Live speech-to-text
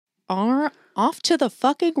are off to the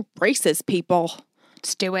fucking races, people.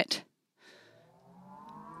 Let's do it.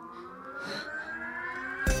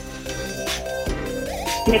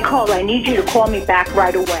 Nicole, I need you to call me back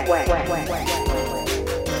right away.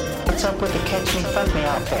 What's up with the catch me, fuck me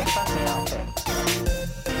outfit?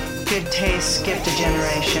 Good taste, skipped a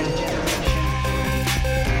generation.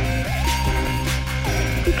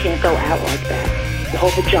 You can't go out like that. The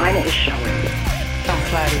whole vagina is showing. Don't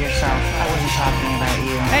flatter yourself. I wasn't talking about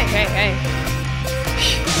you. Hey.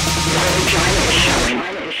 The vagina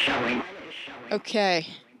is showing. Okay.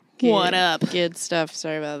 What up? Good stuff.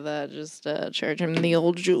 Sorry about that. Just charge him the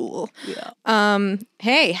old jewel. Yeah.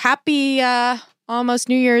 Hey, happy almost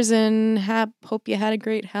New Year's and hope you had a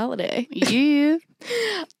great holiday. Yeah.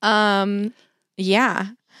 Yeah.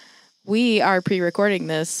 We are pre-recording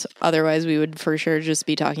this. Otherwise, we would for sure just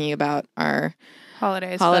be talking about our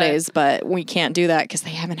holidays, but we can't do that because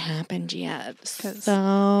they haven't happened yet.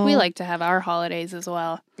 So we like to have our holidays as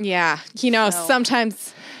well. Yeah.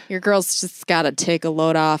 Sometimes your girls just got to take a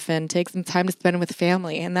load off and take some time to spend with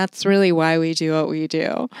family. And that's really why we do what we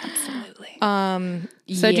do. Absolutely.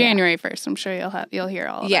 So January 1st, I'm sure you'll hear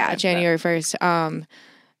all of that. Yeah, January 1st.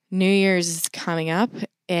 New Year's is coming up.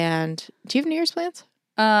 And do you have New Year's plans?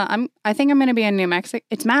 I think I'm going to be in New Mexico.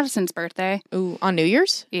 It's Madison's birthday. Ooh, on New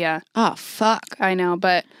Year's? Yeah. Oh, fuck. I know,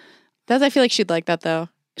 but I feel like she'd like that, though.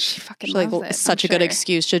 she fucking She's loves like it. such a good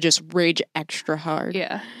excuse to just rage extra hard.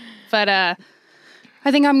 Yeah. But I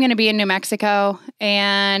think I'm going to be in New Mexico,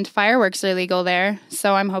 and fireworks are legal there.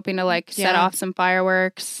 So I'm hoping to set off some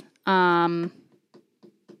fireworks,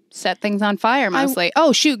 set things on fire mostly.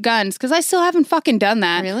 Shoot guns, because I still haven't fucking done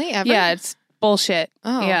that. Really? Ever? Yeah, it's bullshit.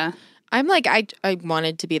 Oh. Yeah. I'm like, I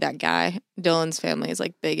wanted to be that guy. Dylan's family is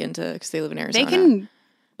like big into, because they live in Arizona. They can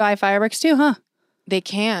buy fireworks too, huh? They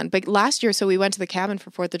can. But last year, so we went to the cabin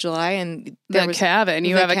for 4th of July and there was cabin.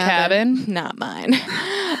 You have a cabin? Not mine.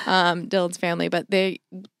 Dylan's family, but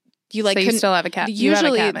you still have a cabin.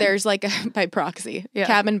 Usually there's like by proxy, Yeah.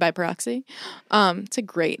 cabin by proxy. It's a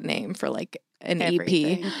great name for like an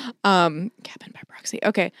Everything. EP. Cabin by proxy.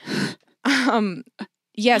 Okay.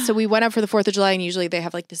 Yeah, so we went up for the 4th of July and usually they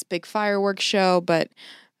have like this big fireworks show, but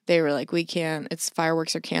they were like,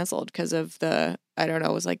 fireworks are canceled because of it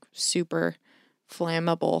was like super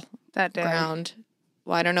flammable that day. ground.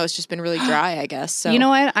 Well, I don't know. It's just been really dry, I guess. So You know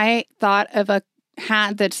what? I thought of a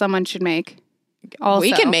hat that someone should make. Also.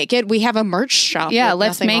 we can make it. We have a merch shop. Yeah, with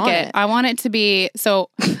let's nothing make on it. I want it to be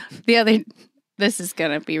this is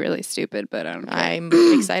going to be really stupid, but I don't care. I'm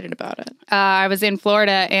excited about it. I was in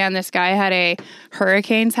Florida and this guy had a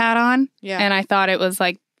Hurricanes hat on. Yeah. And I thought it was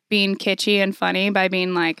like being kitschy and funny by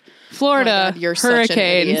being like, Florida, Oh my God, you're Hurricanes. such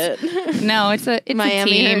an idiot. No, it's Miami a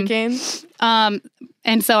team. Hurricanes.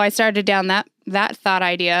 And so I started down that thought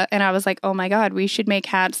idea and I was like, oh my God, we should make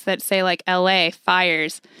hats that say like LA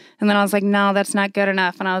fires. And then I was like, no, that's not good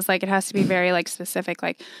enough. And I was like, it has to be very like specific.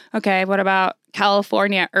 Like, okay, what about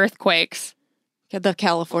California earthquakes? The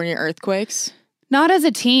California earthquakes. Not as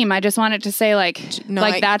a team. I just wanted to say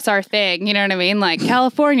that's our thing. You know what I mean? Like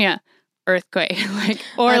California earthquake,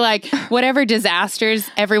 like whatever disasters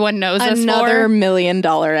everyone knows us for. Another $1 million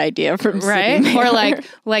idea from right? City Or Mayor.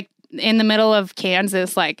 like in the middle of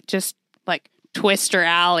Kansas, like just like Twister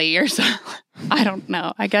Alley or something. I don't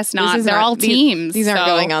know. I guess not. They're all teams. These aren't so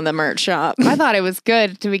going on the merch shop. I thought it was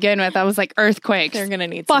good to begin with. I was like, earthquakes. They're gonna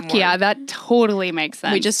need some Fuck more. yeah, that totally makes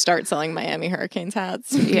sense. We just start selling Miami Hurricanes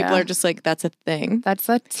hats. Yeah. People are just like, that's a thing. That's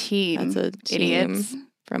a team. That's a team Idiots.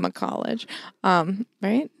 from a college.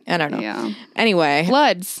 Right? I don't know. Yeah. Anyway.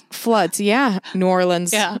 Floods. Yeah. New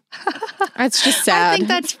Orleans. Yeah. It's just sad. I think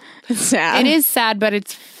that's It's sad. it is sad, but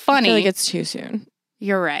it's I funny. feel like it's too soon.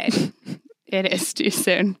 You're right. It is too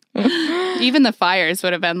soon. Even the fires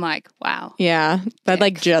would have been like, wow. Yeah. That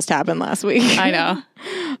like just happened last week. I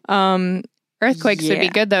know. Earthquakes would be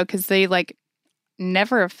yeah. good though, because they like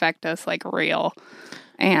never affect us like real.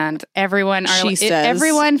 And everyone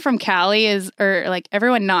everyone from Cali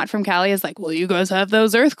everyone not from Cali is like, well, you guys have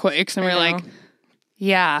those earthquakes. And we're like,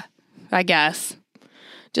 yeah, I guess.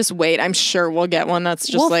 Just wait. I'm sure we'll get one that's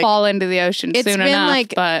just we'll fall into the ocean it's soon been enough.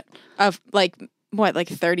 like but like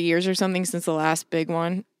 30 years or something since the last big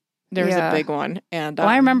one. There was a big one. And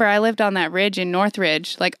I remember I lived on that ridge in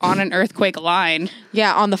Northridge, like on an earthquake line.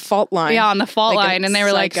 Yeah, on the fault line. Yeah, on the fault Like line. And they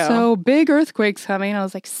were like, so big earthquakes coming. I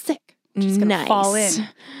was like, sick. Just gonna fall in.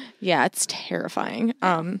 Yeah, it's terrifying.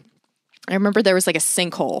 I remember there was like a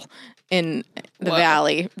sinkhole in the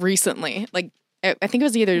valley recently. Like I think it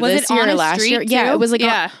was either Was this it year on or a last street year. Yeah, too? it was like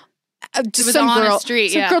Yeah. it was on a street,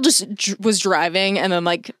 Some yeah. girl just was driving and then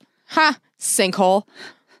like, sinkhole.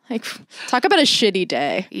 Like, talk about a shitty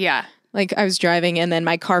day. Yeah. Like I was driving and then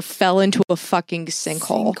my car fell into a fucking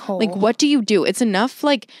sinkhole. Sinkhole. Like what do you do? It's enough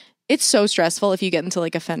like it's so stressful if you get into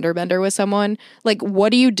like a fender bender with someone. Like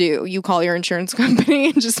what do? You call your insurance company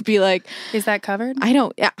and just be like, Is that covered?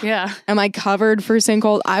 yeah. Am I covered for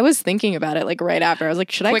sinkhole? I was thinking about it like right after. I was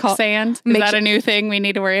like, should I call Quicksand? Is Make that sure- a new thing we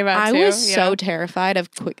need to worry about I too? was You so know? terrified of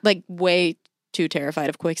way too terrified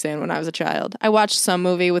of quicksand when I was a child. I watched some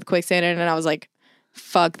movie with quicksand in it and I was like,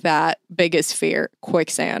 fuck that. Biggest fear,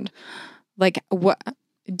 quicksand. Like what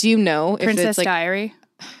do you know if Princess it's like Diary.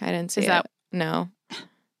 I didn't see Is it. that- No.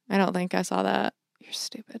 I don't think I saw that. You're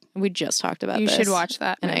stupid. We just talked about You this. should watch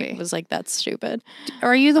that And movie. I was like, that's stupid.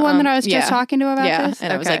 Are you the one that I was yeah. just talking to about Yeah. this?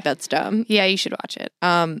 And I was like, that's dumb. yeah, you should watch it.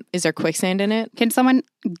 Is there quicksand in it? Can someone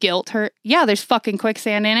guilt her? Yeah, there's fucking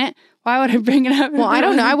quicksand in it. Why would I bring it up? Well, I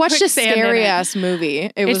don't know. I watched a Quicksand in scary it. ass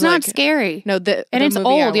movie. It was It's not like, scary. No, And the it's movie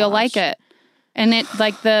I old. You'll like watched. it. And it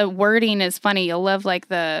like the wording is funny. You'll love like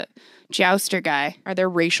the jouster guy. Are there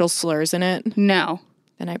racial slurs in it? No.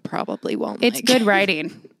 Then I probably won't. It's like good it.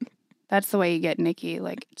 writing. That's the way you get Nikki.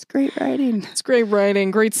 Like, it's great writing. It's great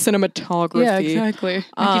writing, great cinematography. exactly. Nikki's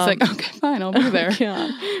like, okay, fine, I'll be there.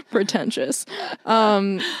 Yeah, pretentious.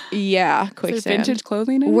 Yeah, Is quicksand. there vintage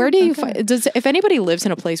clothing in it? Where do you Okay. find? If anybody lives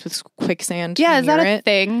in a place with quicksand? Yeah, is that near a it,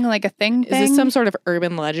 thing? Like a thing? Is this some sort of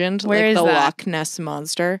urban legend? Where like is the that? Loch Ness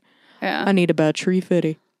monster? Yeah. I need a battery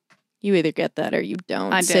fitty. You either get that or you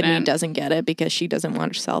don't. I Sydney didn't. doesn't get it because she doesn't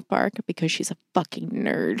watch South Park because she's a fucking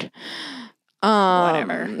nerd.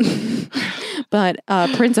 Whatever. But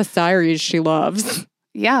Princess Diaries she loves.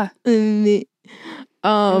 Yeah. It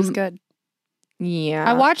was Um, good. yeah.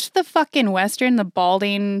 I watched the fucking Western, the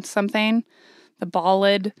Balding something, the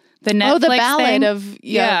Ballad, the Netflix Oh, the ballad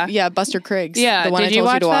thing. of Buster Criggs. Yeah, the one did I you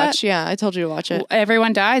told you to watch that? watch. Yeah, I told you to watch it.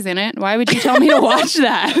 Everyone dies in it. Why would you tell me to watch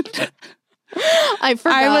that? I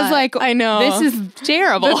forgot. I was like, I know this is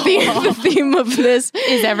terrible. the theme of this.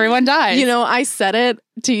 is everyone dies. You know, I said it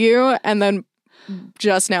to you, and then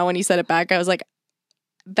just now when you said it back, I was like,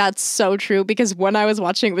 "That's so true." Because when I was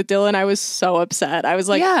watching it with Dylan, I was so upset. I was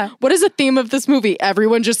like, Yeah. "What is the theme of this movie?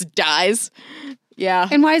 Everyone just dies." Yeah,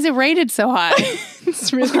 and why is it rated so high?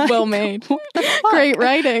 it's really well made. What the fuck? Great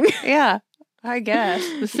writing. Yeah, I guess.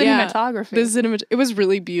 The Yeah. cinematography. The cinema. It was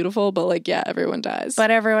really beautiful, but like, yeah, everyone dies.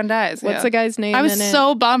 but everyone dies. What's yeah. the guy's name? I was in it?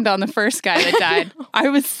 so bummed on the first guy that died. I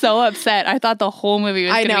was so upset. I thought the whole movie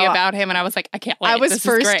was I going to be know. about him, and I was like, I can't wait. I was This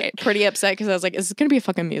first is great. pretty upset because I was like, "Is this going to be a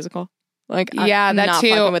fucking musical?" Like, Yeah, I'm that not too.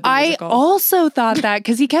 fucking with the I musical. also thought that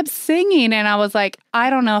because he kept singing, and I was like, I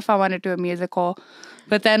don't know if I want to do a musical.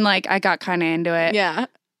 But then, like, I got kind of into it. Yeah.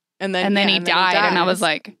 And then And then he died, and I was dies.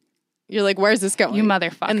 like, You're like, where's this going? you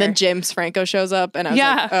motherfucker. And then James Franco shows up, and I was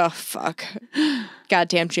Yeah. like, oh, fuck.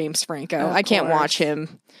 Goddamn James Franco. Of I can't course. watch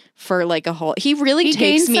him for like a whole. He really He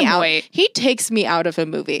takes gained me some out. weight. He takes me out of a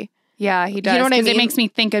movie. Yeah, he does. know what I 'cause mean? It makes me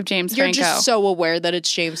think of James You're Franco. just so aware that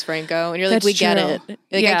it's James Franco, and you're like, That's we get true. it.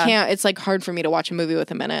 Like, Yeah. I can't. It's like hard for me to watch a movie with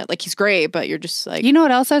him in it. Like, he's great, but you're just like, You know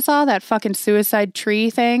what else I saw? That fucking suicide tree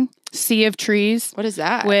thing. Sea of Trees what is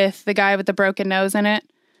that? with the guy with the broken nose in it.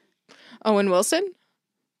 Owen Wilson?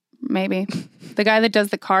 Maybe. The guy that does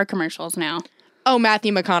the car commercials now. Oh,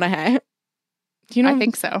 Matthew McConaughey. Do you know I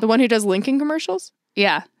think so. the one who does Lincoln commercials?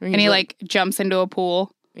 Yeah. Or And he's he like jumps into a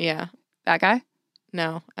pool. Yeah. That guy?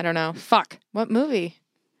 No, I don't know. Fuck. What movie?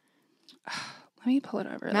 Let me pull it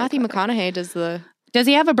over. really Matthew quick. McConaughey does the. Does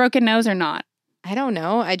he have a broken nose or not? I don't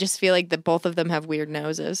know. I just feel like that both of them have weird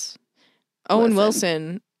noses. Owen Listen.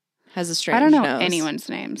 Wilson has a strange I don't know nose. anyone's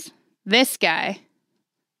names. This guy.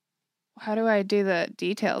 How do I do the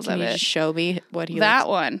details Can of you it? just show me what he That looks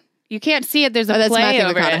one. You can't see it. There's a Oh, that's play Matthew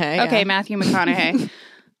over McConaughey, it. Okay, yeah. Matthew McConaughey.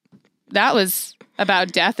 That was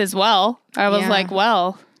about death as well. I was Yeah. like,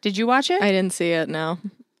 well, did you watch it? I didn't see it, no.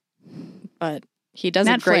 But he does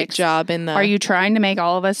a great Netflix. job in the. Are you trying to make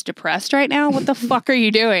all of us depressed right now? What the fuck are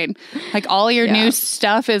you doing? Like all your Yeah. new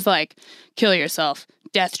stuff is like kill yourself,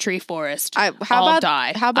 Death Tree Forest. How all about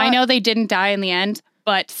die. How about I know they didn't die in the end,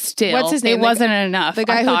 but still, What's his name? It wasn't enough. the I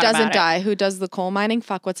guy who thought doesn't about it. die, who does the coal mining?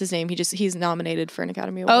 Fuck, what's his name? He's nominated for an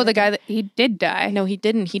Academy Award. Oh, the guy that he did die. No, he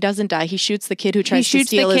didn't. He doesn't die. He shoots the kid who He tries to shoots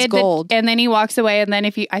steal the his kid gold. and then he walks away. And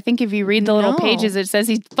then I think if you read the little No. pages, it says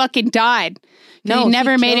he fucking died. No, he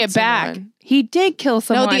never made killed it back. someone. He did kill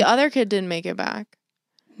someone. No, the other kid didn't make it back.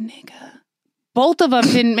 nigga. Both of them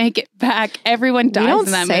didn't make it back. Everyone dies We don't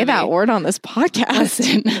in that say movie. that word on this podcast.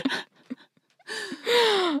 Listen.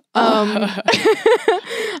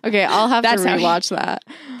 Okay, I'll have to That's how he- rewatch that.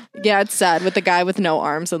 Yeah, it's sad with the guy with no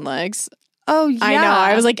arms and legs. Oh yeah, I know.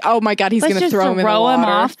 I was like, oh my god, he's let's gonna just throw him in the water.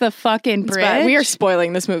 off the fucking It's bridge. bad. We are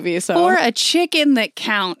spoiling this movie, so for a chicken that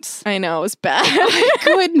counts. I know it's bad. I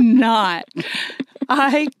could not.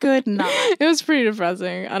 I could not. It was pretty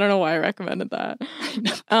depressing. I don't know why I recommended that.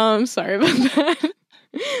 Sorry about that.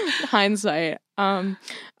 Hindsight.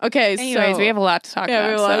 Okay, Anyways, so we have a lot to talk we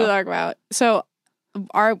have about. a lot to so. talk about.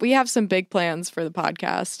 So we have some big plans for the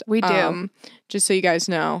podcast. We do. Just so you guys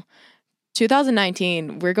know,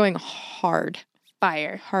 2019, we're going hard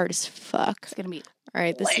as fuck. It's gonna be All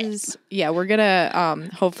right, we're gonna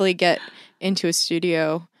hopefully get into a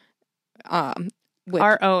studio with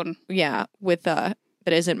our own. with that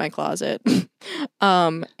isn't my closet.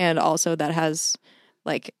 And also that has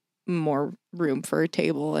like more room for a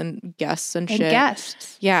table and guests and shit.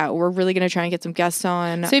 Guests. Yeah, we're really gonna try and get some guests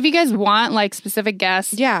on. So if you guys want like specific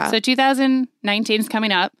guests, Yeah. So 2019 is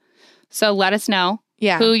coming up. So let us know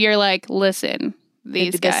yeah, who you're like. Listen,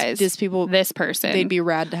 these guys, this people, this person. they'd be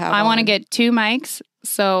rad to have. I want to on. get 2 mics.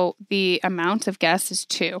 So the amount of guests is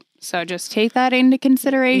 2. So just take that into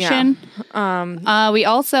consideration. We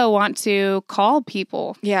also want to call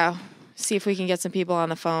people. Yeah, see if we can get some people on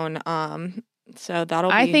the phone. So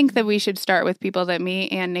that'll. I be, think that we should start with people that me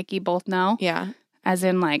and Nikki both know, Yeah. as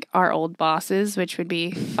in like our old bosses, which would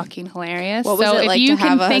be fucking hilarious. What was so it if like you to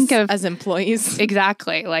can have think us of as employees?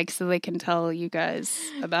 exactly, like so they can tell you guys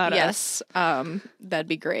about us. Yes. That'd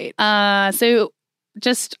be great. So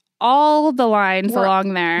just all the lines We're-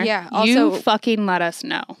 along there. yeah, you also- fucking let us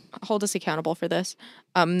know. Hold us accountable for this.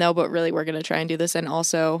 No, but really, we're gonna try and do this, and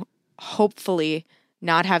also hopefully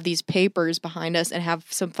not have these papers behind us and have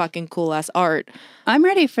some fucking cool ass art. I'm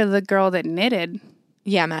ready for the girl that knitted.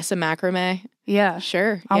 Yeah, Massa macrame. Yeah.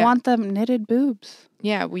 Sure. I yeah. want them knitted boobs.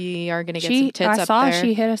 Yeah, we are gonna get some tits I up saw there.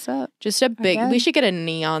 she hit us up. Just a big. We guess. should get a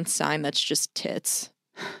neon sign that's just tits.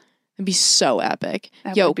 It'd be so epic.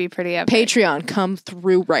 That Yo, would be pretty epic. Patreon, come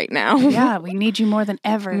through right now. Yeah, we need you more than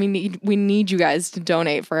ever. we need you guys to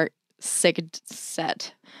donate for our sick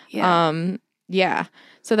set. yeah. Yeah.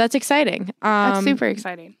 So that's exciting. That's super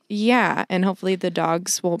exciting. Yeah, and hopefully the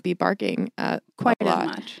dogs won't be barking Quite a as lot.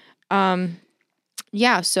 much.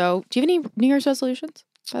 Yeah. So, do you have any New Year's resolutions?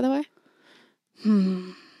 By the way,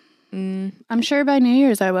 I'm sure by New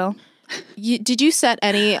Year's I will. did you set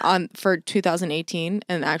any on for 2018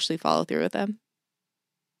 and actually follow through with them?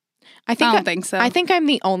 I I don't think so. I think I'm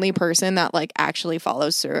the only person that like actually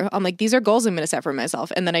follows through. I'm like, these are goals I'm going to set for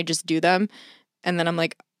myself, and then I just do them, and then I'm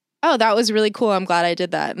like, oh, that was really cool. I'm glad I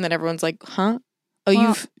did that, and then everyone's like, huh? Oh,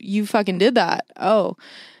 Well- you fucking did that. Oh,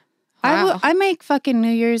 wow. I make fucking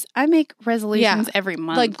New Year's. I make resolutions every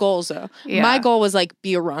month. like goals though. Yeah. My goal was like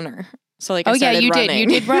be a runner. So like I oh yeah, started you running. did.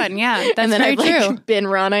 You did run. Yeah, that's and then very I've like true. been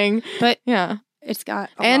running. But Yeah, it's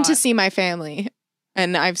got and to see my family,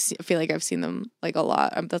 and I feel like I've seen them like a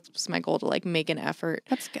lot. That's my goal, to like make an effort.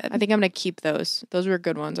 that's good. I think I'm gonna keep those. Those were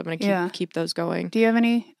good ones. I'm gonna keep those going. Do you have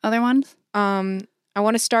any other ones? I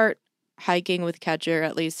want to start hiking with Catcher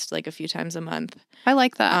at least like a few times a month. I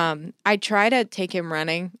like that. I try to take him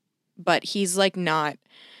running, but he's like not.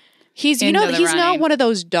 He's Into the he's not running. one of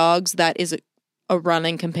those dogs that is a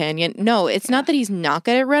running companion. No, it's not that he's not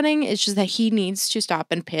good at running. It's just that he needs to stop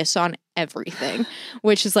and piss on everything,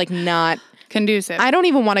 which is like not. Conducive. I don't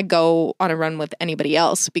even want to go on a run with anybody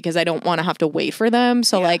else because I don't want to have to wait for them.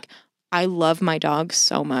 So Yeah. like, I love my dog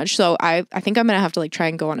so much. So I think I'm gonna have to like try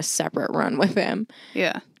and go on a separate run with him.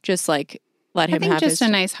 yeah. Just like let I him think have just his.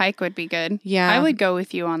 a nice hike would be good. Yeah. I would go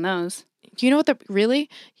with you on those. You know what the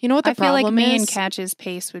I feel like problem me is? and Catch's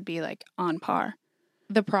pace would be like on par.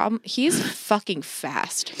 The problem, he's fucking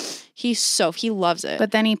fast. He loves it.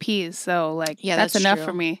 But then he pees, so like Yeah, that's that's enough true.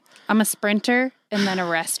 for me. I'm a sprinter and then a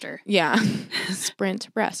rester. yeah, sprint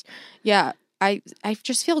rest. Yeah, I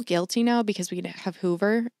just feel guilty now because we have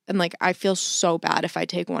Hoover, and like I feel so bad if I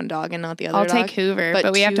take one dog and not the other. I'll dog. take Hoover,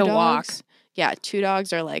 but we have two to walk. dogs- Yeah, 2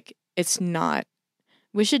 dogs are like it's not.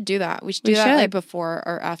 We should do that. We should do We that like should. before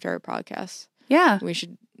or after our podcast. Yeah. We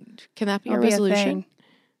should. Can that be It'll a be a resolution? thing.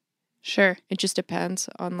 Sure. It just depends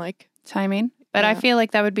on like. Timing. But I Yeah. feel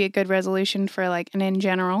like that would be a good resolution for like an in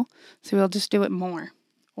general. So we'll just do it more.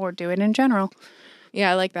 Or do it in general. Yeah,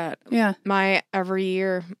 I like that. Yeah. Every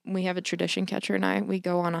year we have a tradition, Catcher and I. We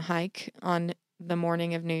go on a hike on the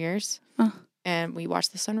morning of New Year's, Oh. and we watch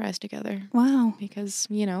the sunrise together Wow. because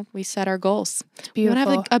we set our goals. It's We want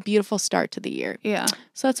beautiful. to have a beautiful start to the year, yeah.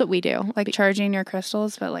 so that's what we do. Like charging your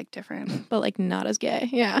crystals, but like different. but like not as gay.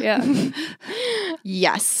 Yeah. Yeah.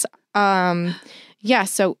 Yes. Yeah.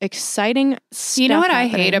 So exciting stuff. You know what I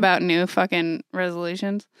hate happening. about new fucking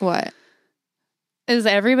resolutions? what? Is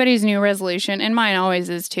everybody's new resolution, and mine always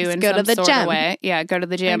is too, Just in go to some the sort gym. of way. Yeah, go to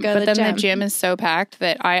the gym. go to But the then the gym. gym is so packed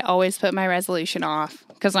that I always put my resolution off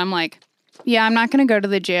because I'm like, yeah, I'm not going to go to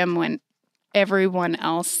the gym when everyone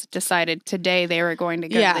else decided today they were going to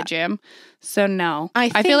go to the gym. So no,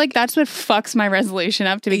 I feel like that's what fucks my resolution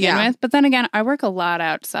up to begin with. But then again, I work a lot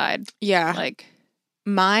outside. Yeah. Like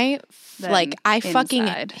I fucking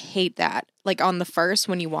inside. hate that. Like on the first,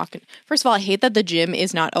 when you walk in, first of all, I hate that the gym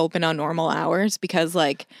is not open on normal hours because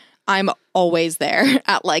like I'm always there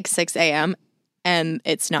at like 6 a.m. and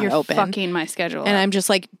it's not You're open. fucking my schedule. And up. I'm just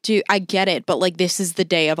like, dude, I get it, but like this is the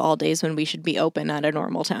day of all days when we should be open at a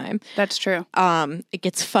normal time. That's true. It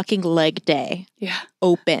gets fucking leg day Yeah.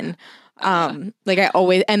 open. Like I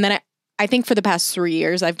always, and then I think for the past 3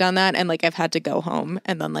 years I've done that, and like I've had to go home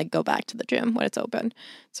and then like go back to the gym when it's open.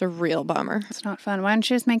 It's a real bummer. It's not fun. Why don't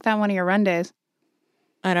you just make that one of your run days?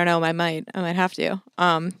 I don't know. I might have to.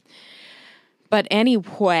 But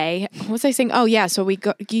anyway, what was I saying? Oh yeah. So you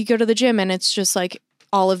go to the gym and it's just like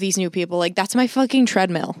all of these new people. Like that's my fucking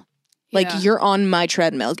treadmill. Like Yeah. you're on my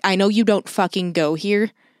treadmill. I know you don't fucking go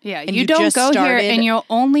here. Yeah, And you you don't just go here started- and you'll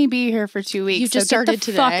only be here for 2 weeks. You just so get started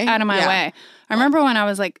the fuck today? out of my Yeah. way. I remember when I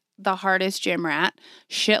was like the hardest gym rat.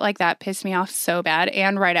 Shit like that pissed me off so bad.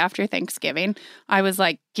 And right after Thanksgiving, I was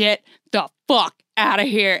like, get the fuck out of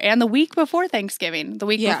here. And the week before Thanksgiving, the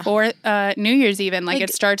week Yeah. before New Year's even, like Like,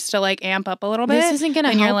 it starts to like amp up a little bit. This isn't gonna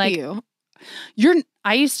and help you're like, you.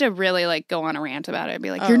 I used to really like go on a rant about it. I'd be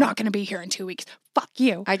like, Oh. you're not going to be here in 2 weeks. Fuck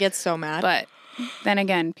you. I get so mad. But then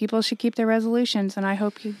again, people should keep their resolutions, and I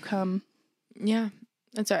hope you come. Yeah.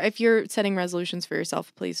 That's all right. If you're setting resolutions for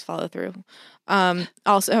yourself, please follow through.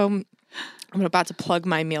 Also, I'm about to plug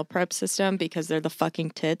my meal prep system because they're the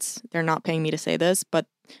fucking tits. They're not paying me to say this, but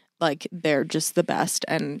like they're just the best.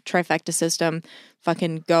 And Trifecta system,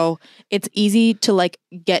 fucking go. It's easy to like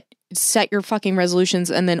set your fucking resolutions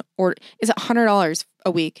and then order. Is it $100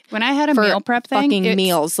 a week When I had a for meal prep thing, fucking it's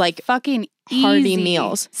meals, like fucking hearty easy.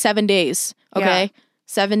 meals, 7 days. Okay,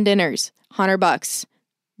 7 dinners, $100.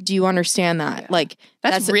 Do you understand that? Yeah. Like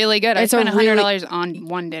That's really good. I it's a spent really- $100 on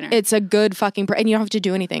one dinner. it's a good fucking and you don't have to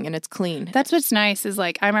do anything and it's clean. That's what's nice is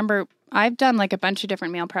like I remember I've done like a bunch of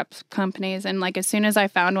different meal prep companies, and like as soon as I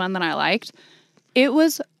found one that I liked, it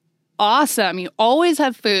was awesome. You always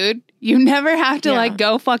have food. You never have to Yeah. like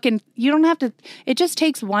go fucking. You don't have to. It just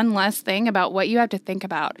takes one less thing about what you have to think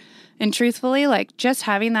about. And truthfully, like just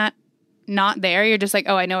having that not there, you're just like,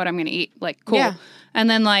 oh, I know what I'm gonna eat. Like cool. Yeah. And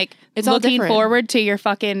then like It's all looking different. forward to your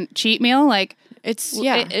fucking cheat meal, like. It's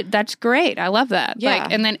That's great. I love that. Yeah.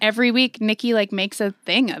 Like, and then every week Nikki like makes a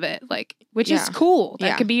thing of it, like, which is Yeah. cool. That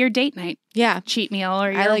Yeah. could be your date night yeah. cheat meal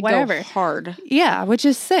or your I like whatever. go hard. Yeah, which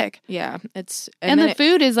is sick. Yeah, it's And then the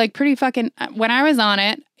food is like pretty fucking. When I was on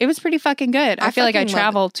it, it was pretty fucking good. I I feel like I fucking love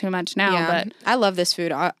travel too much now, yeah, but I love this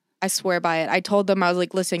food. I swear by it. I told them I was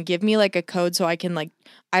like, listen, give me like a code so I can like.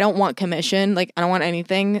 I don't want commission. Like I don't want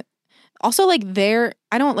anything. Also, like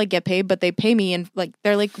I don't like get paid, but they pay me and like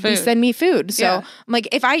they're like they Food. send me food. So Yeah. I'm like,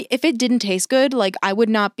 if it didn't taste good, like I would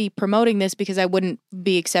not be promoting this because I wouldn't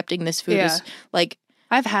be accepting this food. Yeah. As, like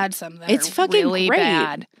I've had some that It's are fucking really great.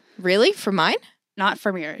 bad. really for mine? Not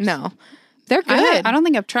from yours. No, they're good. I don't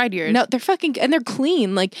think I've tried yours. No, they're fucking and they're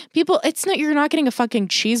clean. Like people, it's not you're not getting a fucking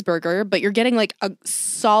cheeseburger, but you're getting like a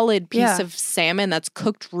solid piece Yeah. of salmon that's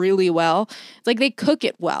cooked really well. It's like they cook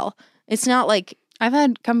it well. It's not like I've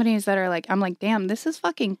had companies that are like, I'm like, damn, this is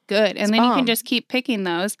fucking good, and It's then you bomb. can just keep picking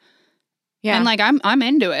those. yeah, And like I'm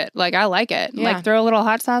into it. Like I like it. Yeah. Like throw a little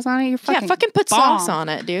hot sauce on it. You're fucking fucking put bomb. sauce on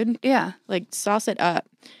it, dude. Yeah. Like sauce it up.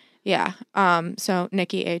 Yeah. So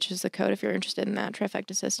Nikki H is the code if you're interested in that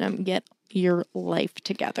Trifecta system. Get your life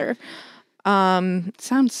together.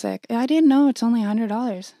 Sounds sick. I didn't know it's only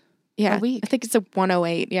 $100. Yeah, A week. I think it's a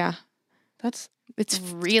 108. Yeah, That's it's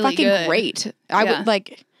really fucking good. great. I Yeah. would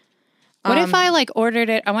like. what if I like ordered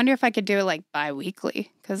it? I wonder if I could do it like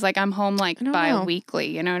bi-weekly because like I'm home like I don't know.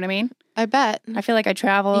 bi-weekly. You know what I mean? I bet. I feel like I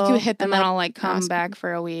travel. You could hit them and then up I'll like and come ask. back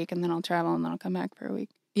for a week, and then I'll travel, and then I'll come back for a week.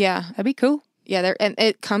 Yeah, That'd be cool. yeah. There and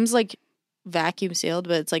it comes like vacuum sealed,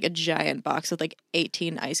 but it's like a giant box with like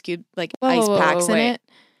 18 ice Whoa, packs in wait. it.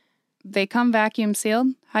 They come vacuum sealed.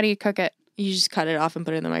 How do you cook it? You just cut it off and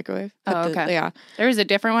put it in the microwave. Oh, okay. Yeah. There was a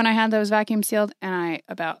different one I had that was vacuum sealed, and I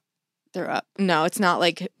about threw up. No, it's not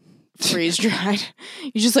like freeze dried.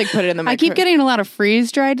 You just like put it in the I microwave. keep getting a lot of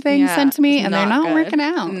freeze dried things Yeah, sent to me, it's and they're not not good. working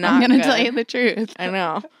out. Not I'm gonna good. tell you the truth. I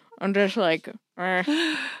know. I'm just like.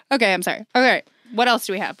 Okay, I'm sorry. Okay, what else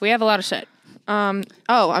do we have? We have a lot of shit. I'm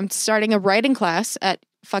starting a writing class at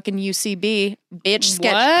fucking UCB. Bitch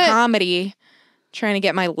sketch What? comedy. Trying to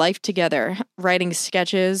get my life together. Writing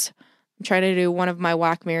sketches. I'm trying to do one of my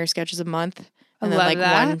Whack Mirror sketches a month. I And then love like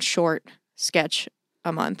that. one short sketch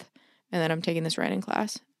a month. And then I'm taking this writing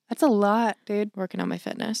class. That's a lot, dude. Working on my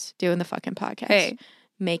fitness. Doing the fucking podcast. Hey.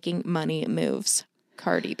 Making money moves.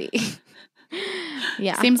 Cardi B.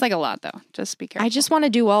 Yeah. Seems like a lot though. Just be careful. I just want to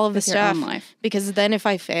do all of the with your stuff own life. because then if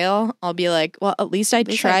I fail, I'll be like, well, at least I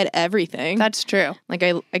tried everything. That's true. Like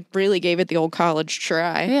I really gave it the old college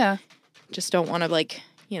try. Yeah. Just don't want to like,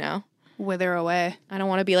 Wither away. I don't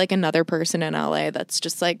want to be like another person in LA that's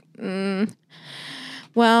just like,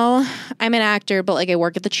 well, I'm an actor, but like I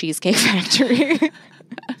work at the Cheesecake Factory.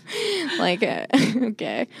 Like,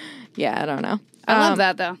 okay. Yeah, I don't know. I love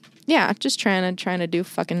that though. Yeah, just trying to do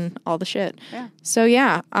fucking all the shit. Yeah. So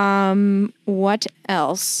yeah, what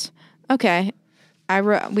else? Okay,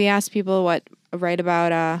 we asked people what write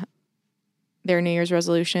about their New Year's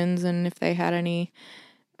resolutions and if they had any,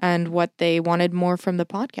 and what they wanted more from the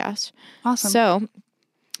podcast. Awesome. So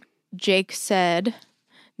Jake said,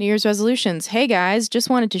 New Year's resolutions. Hey guys, just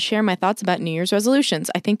wanted to share my thoughts about New Year's resolutions.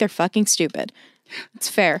 I think they're fucking stupid. It's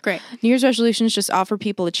fair. Great. New Year's resolutions just offer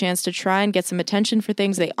people a chance to try and get some attention for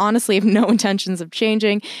things they honestly have no intentions of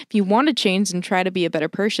changing. If you want to change and try to be a better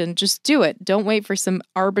person, just do it. Don't wait for some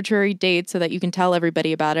arbitrary date so that you can tell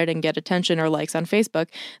everybody about it and get attention or likes on Facebook.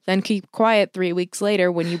 Then keep quiet 3 weeks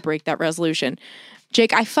later when you break that resolution.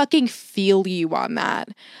 Jake, I fucking feel you on that.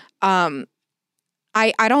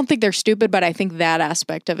 I don't think they're stupid, but I think that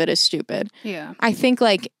aspect of it is stupid. Yeah. I think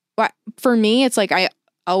like for me, it's like I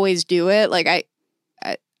always do it. Like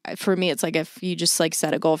for me, it's like if you just like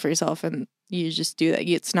set a goal for yourself and you just do that,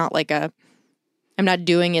 it's not like I'm not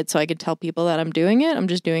doing it so I can tell people that I'm doing it. I'm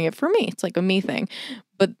just doing it for me. It's like a me thing.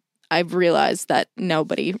 But I've realized that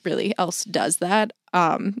nobody really else does that.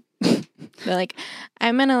 They're like,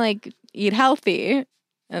 I'm gonna like eat healthy.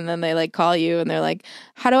 And then they like call you and they're like,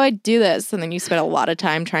 how do I do this? And then you spend a lot of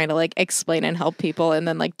time trying to like explain and help people. And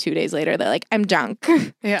then like 2 days later, they're like, I'm drunk.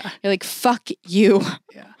 Yeah. You're like, fuck you.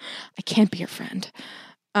 Yeah. I can't be your friend.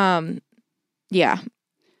 Yeah.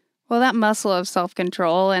 Well, that muscle of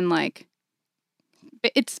self-control and like,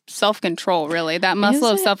 it's self-control really. That muscle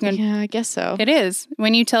Is of it? self-control. Yeah, I guess so. It is.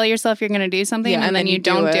 When you tell yourself you're going to do something Yeah, and then you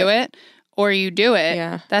don't do it or you do it,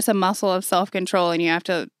 Yeah. that's a muscle of self-control and you have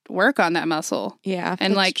to work on that muscle. Yeah.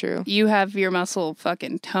 And that's like true. you have your muscle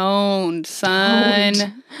fucking toned,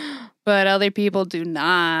 son. But other people do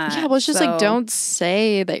not. Yeah, well, it's just like, So- don't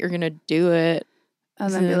say that you're going to do it.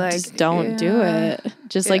 and then be like, just don't do "Yeah, it.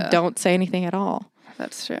 Just yeah. like, don't say anything at all.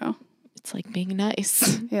 That's true. It's like being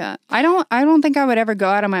nice. Yeah. I don't think I would ever go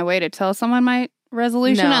out of my way to tell someone my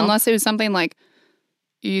resolution No. unless it was something like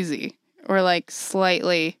easy or like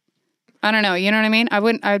slightly, I don't know. You know what I mean?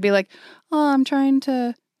 I'd be like, oh, I'm trying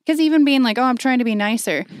to, because even being like, oh, I'm trying to be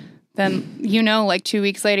nicer. Then, like 2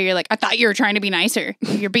 weeks later, you're like, I thought you were trying to be nicer.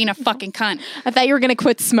 You're being a fucking cunt. I thought you were going to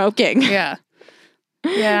quit smoking. Yeah.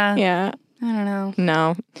 Yeah. Yeah. I don't know.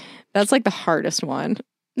 No, that's like the hardest one.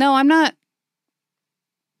 No, I'm not.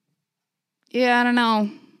 Yeah, I don't know.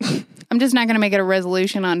 I'm just not going to make it a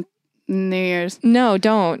resolution on New Year's. No,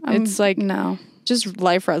 don't. It's like no. just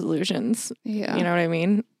life resolutions. Yeah. You know what I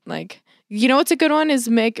mean? Like, what's a good one is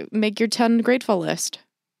make your 10 grateful list.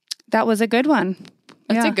 That was a good one.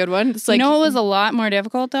 That's Yeah. a good one. It's like, What was a lot more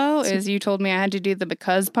difficult though is you told me I had to do the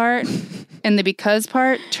because part, and the because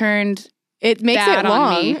part turned it makes bad it on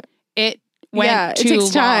long. me. It went Yeah, too it takes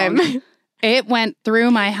time. long. It went through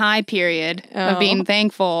my high period of being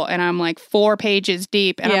thankful, and I'm like 4 pages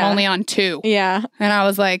deep, and Yeah. I'm only on 2. Yeah. And I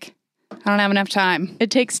was like, I don't have enough time. It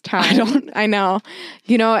takes time. I know.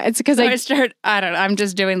 It's because I don't know. I'm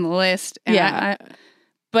just doing the list. And Yeah.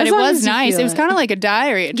 but As it long was as you nice. feel It was it. kind of like a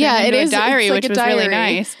diary. It Yeah, turned it into is. a diary, It's like which a was really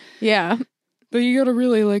diary. nice. yeah. But you got to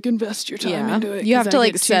really like invest your time Yeah. into it. You have 'cause to I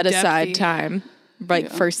like get too set aside depthy. time. Like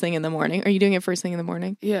first thing in the morning. Are you doing it first thing in the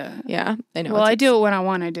morning? Yeah. Yeah. I know. Well, I do it when I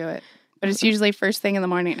want to do it, but it's usually first thing in the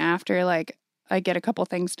morning after like I get a couple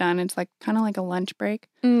things done. It's like kind of like a lunch break.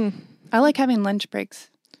 I like having lunch breaks.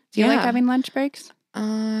 Do you like Yeah. having lunch breaks?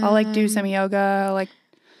 I'll like do some yoga. I'll like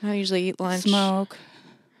I usually eat lunch. smoke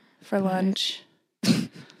for lunch.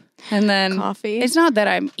 And then Coffee. it's not that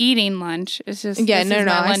I'm eating lunch. It's just yeah, this no, is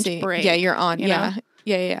no, my I lunch see. break. Yeah, you're on. you Yeah. know?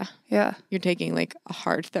 Yeah. Yeah. You're taking like a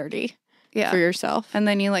hard 30 Yeah. for yourself. And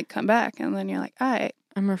then you like come back and then you're like, all right,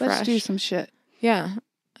 I'm refreshed. let's do some shit. Yeah.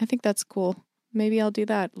 I think that's cool. Maybe I'll do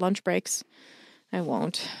that. Lunch breaks. I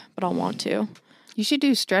won't, but I'll want to. You should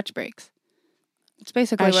do stretch breaks. It's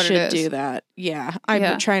basically I what should it is. do that. Yeah. I'm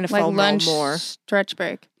Yeah. trying to like FOMO lunch more. stretch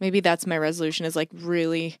break. Maybe that's my resolution is like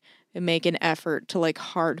really make an effort to like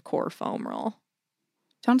hardcore foam roll.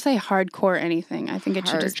 Don't say hardcore anything. I think it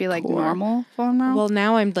should just be like Hardcore. normal foam roll. Well,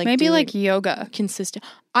 now I'm like maybe doing like yoga. consistent.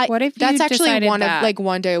 What if that's you actually decided one that? of like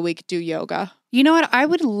one day a week do yoga. You know what? I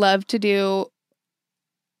would love to do.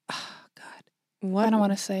 Oh God, What? I don't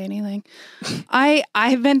want to say anything.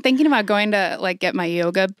 I've been thinking about going to like get my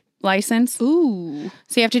yoga license. Ooh.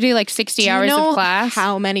 So you have to do like 60 Do you hours know of class.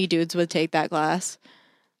 how many dudes would take that class?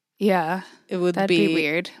 Yeah. It would That'd be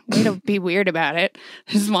weird. Way to be weird about it.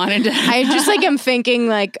 Just wanted to. I just like am thinking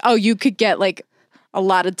like, oh, you could get like a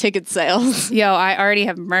lot of ticket sales. Yo, I already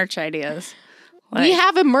have merch ideas. Like, We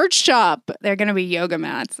have a merch shop. they're going to be yoga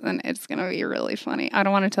mats, and it's going to be really funny. I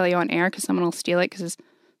don't want to tell you on air because someone will steal it because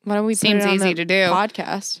Why don't we put Seems it on easy the to do.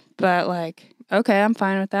 podcast? but like, okay, I'm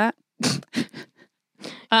fine with that.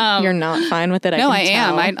 You're not fine with it. No, I I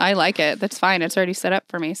can am. tell. I like it. That's fine. It's already set up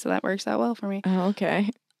for me, so that works out well for me. Oh, okay.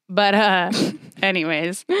 But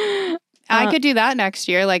anyways, I could do that next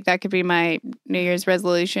year. Like that could be my New Year's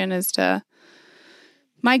resolution is to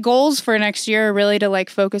my goals for next year are really to like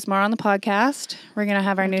focus more on the podcast. We're going to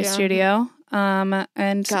have our new Yeah. studio.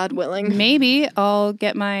 And God willing. maybe I'll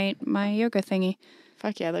get my yoga thingy.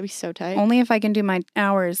 Fuck yeah, that'd be so tight. Only if I can do my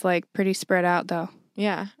hours like pretty spread out though.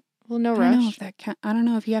 Yeah. Well, no I don't know rush. if that I don't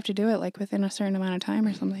know if you have to do it like within a certain amount of time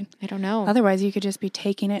or something. I don't know. Otherwise, you could just be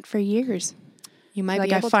taking it for years. You might Like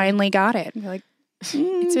be I able finally got it. You're like,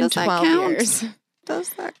 to. It's been does that 12 count? years. Does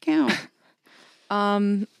that count?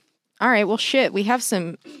 All right. Well, shit. We have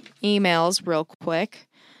some emails real quick.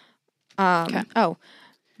 Okay. Oh,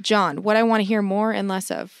 John, what I want to hear more and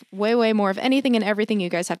less of. Way more of anything and everything you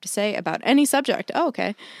guys have to say about any subject. Oh,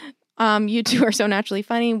 okay. You two are so naturally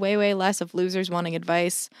funny. Way less of losers wanting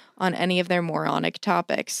advice on any of their moronic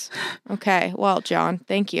topics. Okay. Well, John,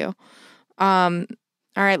 thank you. All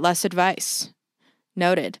right. Less advice.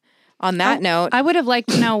 Noted. On that note, I would have liked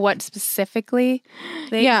to know what specifically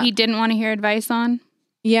Yeah. he didn't want to hear advice on.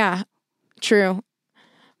 yeah, true.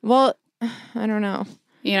 Well, I don't know.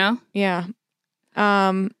 You know? Yeah.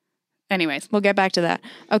 Anyways. We'll get back to that.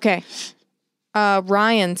 Okay.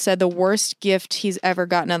 Ryan said the worst gift he's ever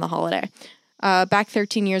gotten on the holiday. Back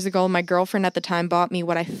 13 years ago, my girlfriend at the time bought me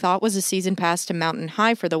what I thought was a season pass to Mountain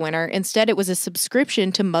High for the winter. Instead, it was a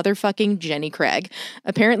subscription to motherfucking Jenny Craig.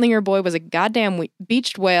 Apparently, your boy was a goddamn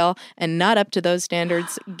beached whale and not up to those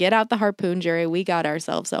standards. Get out the harpoon, Jerry. We got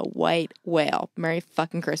ourselves a white whale. Merry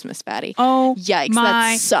fucking Christmas, Fatty. Oh, Yikes,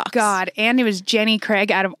 my that sucks. God. And it was Jenny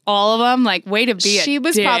Craig out of all of them. Like, way to be She a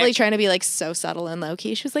was dick. probably trying to be like so subtle and low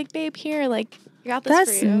key. She was like, babe, here, like, I got this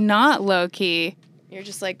That's for you. not low key. You're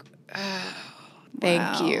just like, thank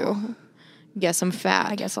Wow. you. Guess I'm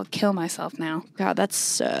fat. I guess I'll kill myself now. God, that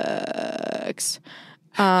sucks.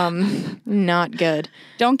 Not good.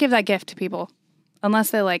 Don't give that gift to people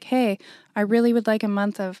unless they're like, hey, I really would like a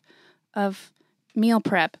month of meal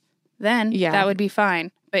prep. Then Yeah. that would be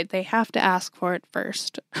fine. But they have to ask for it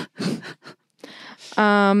first.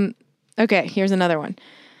 Okay, here's another one.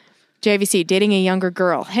 JVC, dating a younger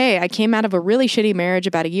girl. Hey, I came out of a really shitty marriage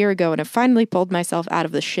about a year ago and have finally pulled myself out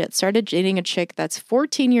of the shit. Started dating a chick that's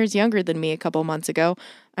 14 years younger than me a couple months ago.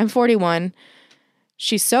 I'm 41.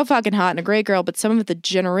 She's so fucking hot and a great girl, but some of the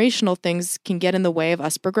generational things can get in the way of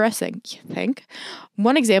us progressing. You think?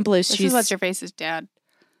 One example is This she's... is what's your face's dad.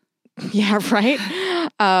 Yeah,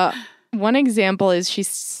 right? One example is she's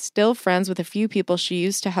still friends with a few people she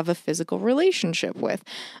used to have a physical relationship with.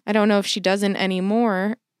 I don't know if she doesn't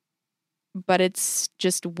anymore, but it's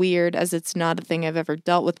just weird as it's not a thing I've ever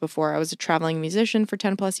dealt with before. I was a traveling musician for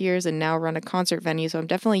 10 plus years and now run a concert venue, so I'm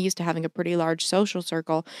definitely used to having a pretty large social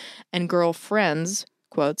circle and girlfriends,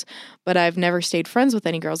 quotes, but I've never stayed friends with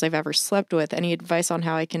any girls I've ever slept with. Any advice on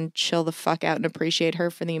how I can chill the fuck out and appreciate her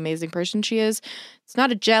for the amazing person she is? It's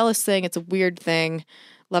not a jealous thing, it's a weird thing.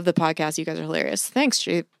 Love the podcast. You guys are hilarious. Thanks,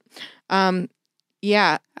 Sheep.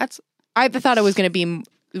 Yeah, I thought it was going to be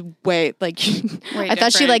way, like, I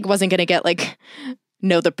thought she, different. like, wasn't going to get, like,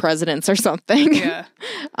 know the presidents or something. Yeah.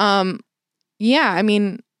 Yeah, I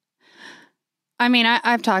mean,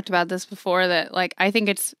 I've talked about this before that, like, I think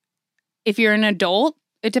it's, if you're an adult,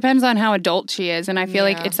 it depends on how adult she is. And I feel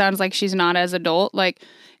like Yeah. it sounds like she's not as adult. Like,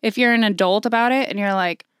 if you're an adult about it and you're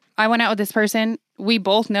like, I went out with this person, we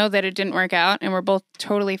both know that it didn't work out and we're both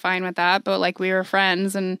totally fine with that. But, like, we were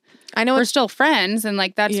friends and I know we're it's, still friends and,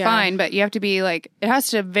 like, that's Yeah. fine. But you have to be, like, it has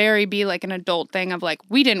to be, like, an adult thing of, like,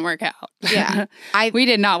 we didn't work out. Yeah. We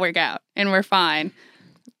did not work out and we're fine.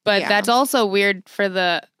 But Yeah. that's also weird for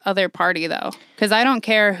the other party, though. Because I don't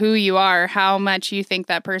care who you are, how much you think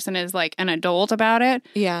that person is, like, an adult about it.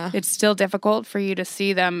 yeah. It's still difficult for you to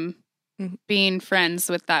see them being friends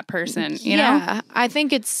with that person, you know? Yeah, I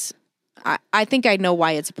think it's, I think I know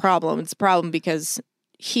why it's a problem. It's a problem because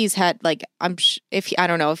he's had, like, I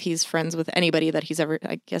don't know if he's friends with anybody that he's ever,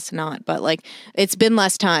 I guess not, but, like, it's been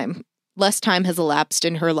less time. Less time has elapsed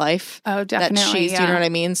in her life. Oh, definitely. That she's, yeah. you know what I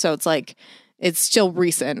mean? So it's like, it's still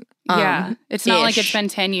recent. Yeah. It's not like ish. it's been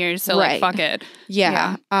 10 years, so, Right. like, fuck it.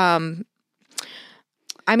 Yeah.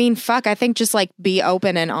 I I mean, fuck, I think just like be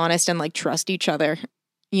open and honest and like trust each other.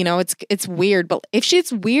 You know, it's weird, but if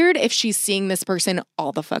she's seeing this person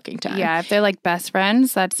all the fucking time. Yeah, if they're like best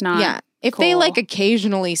friends, that's not. Yeah. If they like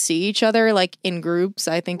occasionally see each other like in groups,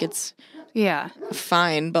 I think it's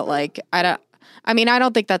fine. But like, I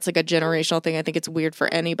don't think that's like a generational thing. I think it's weird for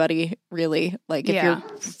anybody, really. Like if you're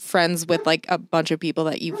friends with like a bunch of people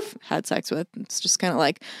that you've had sex with, it's just kind of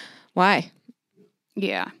like, why?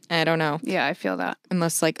 Yeah. I don't know. Yeah, I feel that.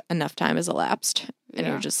 Unless like enough time has elapsed and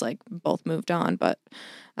you're just like both moved on. But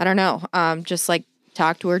I don't know. Just like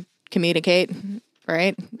talk to her, communicate,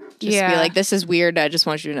 right? Just be like, this is weird. I just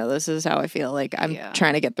want you to know this is how I feel. Like I'm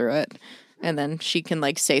trying to get through it. And then she can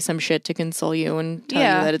like say some shit to console you and tell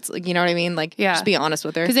you that it's like, you know what I mean? Like just be honest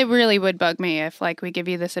with her. Because it really would bug me if like we give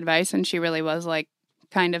you this advice and she really was like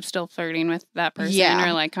kind of still flirting with that person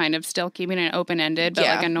or like kind of still keeping it open-ended but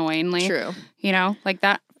like annoyingly. True. You know, like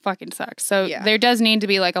that fucking sucks. So there does need to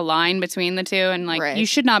be like a line between the two and like you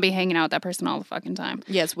should not be hanging out with that person all the fucking time.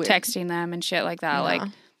 Yeah, it's weird. Texting them and shit like that. No. Like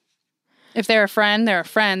if they're a friend, they're a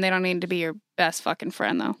friend. They don't need to be your best fucking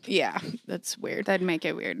friend though. Yeah, that's weird. That'd make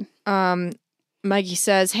it weird. Mikey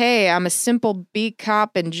says, hey, I'm a simple beat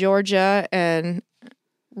cop in Georgia and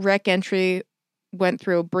rec entry went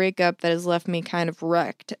through a breakup that has left me kind of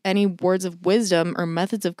wrecked. Any words of wisdom or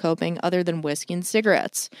methods of coping other than whiskey and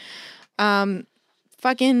cigarettes?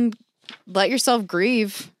 Fucking let yourself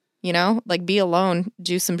grieve, you know? Like be alone.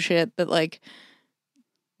 Do some shit that like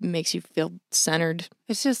makes you feel centered.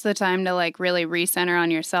 It's just the time to like really recenter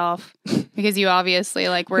on yourself because you obviously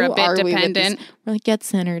like we're a bit dependent. We're like, get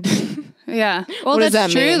centered. Yeah. Well,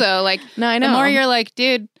 that's true though. Like no, I know. The more you're like,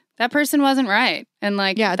 dude, that person wasn't right. And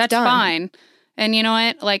like, that's done. Fine. And you know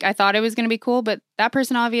what? Like I thought it was going to be cool, but that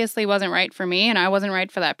person obviously wasn't right for me and I wasn't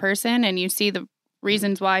right for that person. And you see the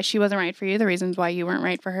reasons why she wasn't right for you, the reasons why you weren't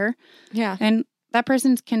right for her. Yeah. And that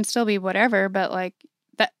person can still be whatever, but like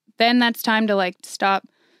then that's time to like stop.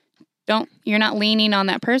 You're not leaning on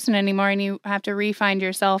that person anymore and you have to re-find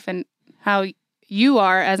yourself and how you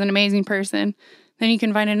are as an amazing person. Then you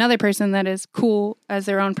can find another person that is cool as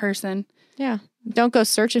their own person. Yeah. Don't go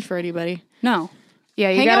searching for anybody. No. Yeah,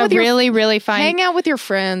 you gotta really find... Hang out with your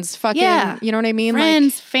friends. Fucking, you know what I mean?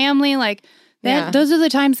 Friends, like, family, like... Those are the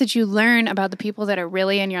times that you learn about the people that are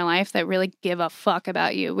really in your life that really give a fuck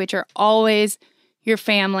about you, which are always your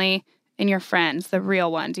family and your friends, the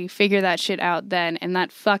real ones. You figure that shit out then, and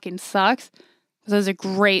that fucking sucks. Those are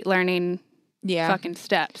great learning fucking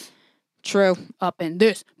steps. True. Up in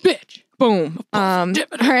this bitch. Boom. All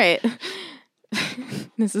right.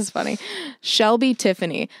 This is funny. Shelby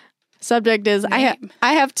Tiffany. Subject is I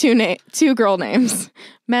have two girl names.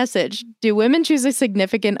 Message: do women choose a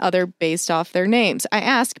significant other based off their names? I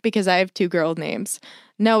ask because I have two girl names.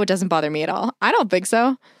 No, it doesn't bother me at all. I don't think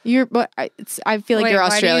so. I feel like you're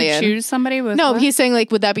Australian. Why do you choose somebody with no? what? He's saying like,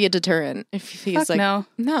 would that be a deterrent? If he's Fuck like,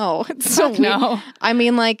 no, it's so weird. No. I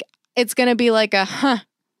mean, like, it's gonna be like a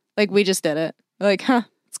like we just did it. Like,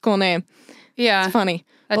 it's a cool name. Yeah, it's funny.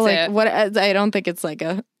 That's but like, it. What? I don't think it's like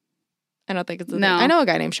a. I don't think it's a thing. I know a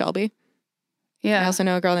guy named Shelby. Yeah. I also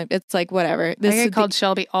know a girl named. It's like whatever. I get called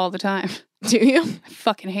Shelby all the time. Do you? I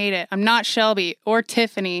fucking hate it. I'm not Shelby or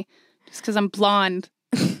Tiffany just because I'm blonde.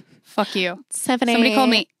 Fuck you. Somebody called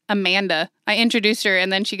me Amanda. I introduced her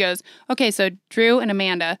and then she goes, okay, so Drew and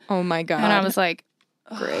Amanda. Oh my God. And I was like,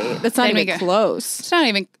 great. That's not even close. It's not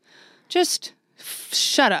even. Just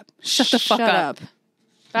shut up. Shut the fuck up.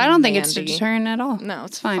 But I don't think it's a deterrent at all. No,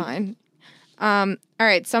 it's fine. All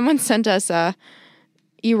right. Someone sent us a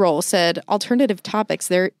e-roll, said alternative topics.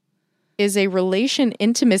 There is a relation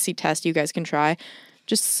intimacy test you guys can try.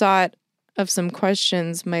 Just thought of some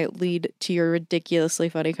questions might lead to your ridiculously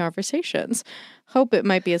funny conversations. Hope it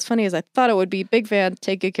might be as funny as I thought it would be. Big fan.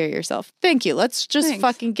 Take good care of yourself. Thank you. Let's just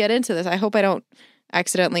fucking get into this. I hope I don't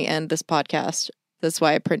accidentally end this podcast. That's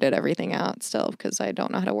why I printed everything out still, because I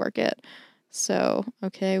don't know how to work it. So,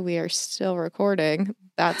 okay, we are still recording.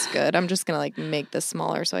 That's good. I'm just going to like make this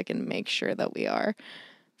smaller so I can make sure that we are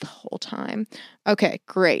the whole time. Okay,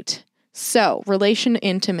 great. So, relation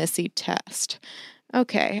intimacy test.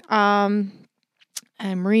 Okay. I'm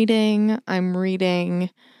reading.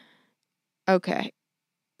 Okay.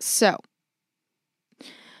 So,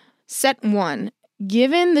 set 1.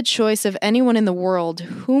 Given the choice of anyone in the world,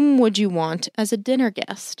 whom would you want as a dinner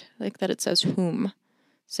guest? Like that it says whom.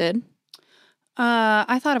 Sid?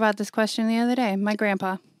 I thought about this question the other day. My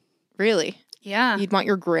grandpa. Really? Yeah. You'd want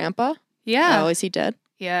your grandpa? Yeah. Oh, is he dead?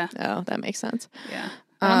 Yeah. Oh, that makes sense. Yeah.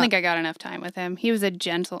 I don't think I got enough time with him. He was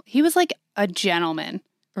like a gentleman.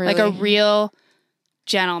 Really? Like a real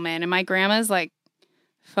gentleman. And my grandma's like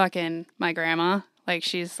fucking my grandma. Like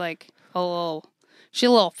she's like a little she's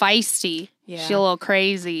a little feisty. Yeah. She's a little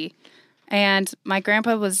crazy. And my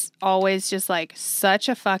grandpa was always just like such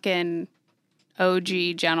a fucking OG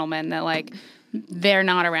gentleman that like they're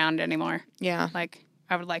not around anymore. Yeah. Like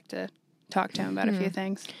I would like to talk to him about a few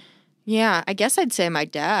things. Yeah. I guess I'd say my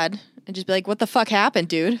dad and just be like, what the fuck happened,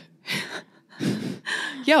 dude?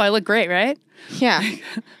 Yo, I look great, right? Yeah.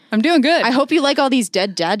 I'm doing good. I hope you like all these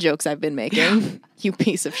dead dad jokes I've been making. You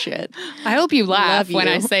piece of shit. I hope you laugh Love when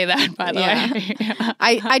you. I say that, by the way. Yeah.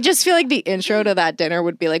 I just feel like the intro to that dinner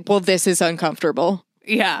would be like, well, this is uncomfortable.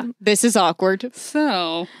 Yeah. This is awkward.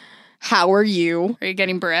 So, How are you? are you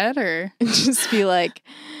getting bread or? Just be like,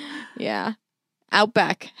 yeah.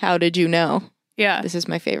 Outback, how did you know? Yeah. This is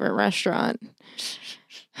my favorite restaurant.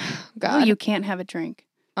 Oh, God. you can't have a drink.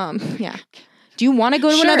 Yeah. Do you want to go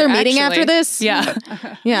to Sure, another meeting actually. after this? Yeah.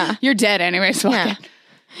 Yeah. You're dead anyway, so Yeah.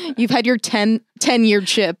 You've had your 10-year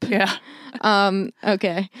chip. yeah.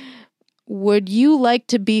 Okay. Would you like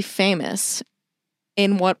to be famous?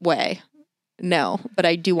 In what way? No, but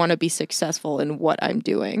I do want to be successful in what I'm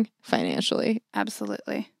doing financially.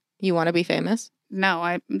 Absolutely. You want to be famous?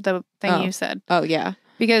 No, the thing Oh. you said. Oh, yeah.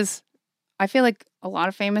 Because I feel like a lot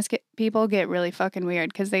of famous people get really fucking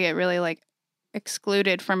weird because they get really like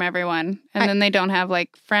excluded from everyone. And then they don't have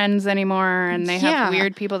like friends anymore. And they Yeah. have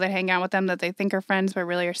weird people that hang out with them that they think are friends, but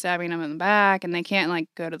really are stabbing them in the back. And they can't like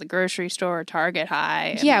go to the grocery store or Target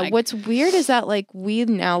high. And, Yeah, like, what's weird is that like we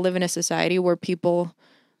now live in a society where people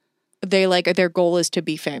they like their goal is to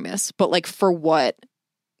be famous, but like for what?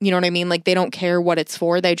 You know what I mean? Like they don't care what it's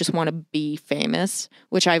for. They just want to be famous,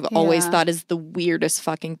 which I've always Yeah. thought is the weirdest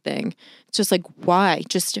fucking thing. It's just like why?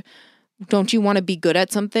 Just don't you want to be good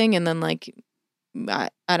at something and then like I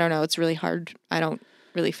don't know, it's really hard. I don't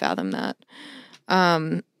really fathom that.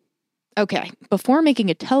 Okay, before making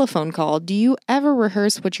a telephone call, do you ever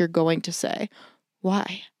rehearse what you're going to say?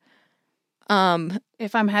 Why?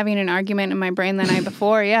 if I'm having an argument in my brain the night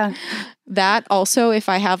before, yeah. That also, if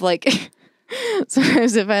I have like,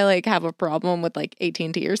 sometimes if I like have a problem with like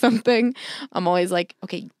AT&T or something, I'm always like,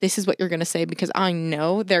 okay, this is what you're gonna say because I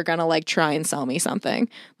know they're gonna like try and sell me something.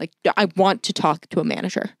 Like I want to talk to a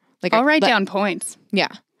manager. Like I'll write down points. Yeah,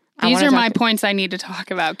 These are my points I need to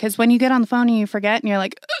talk about. Because when you get on the phone and you forget and you're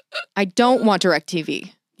like, I don't want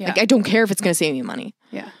DirecTV. Yeah. Like I don't care if it's gonna save me money.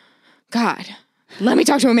 yeah. God, let me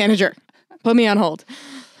talk to a manager. Put me on hold.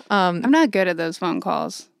 I'm not good at those phone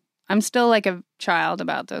calls. I'm still like a child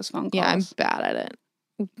about those phone calls. Yeah, I'm bad at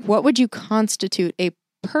it. What would you constitute a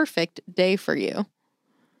perfect day for you?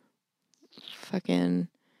 Fucking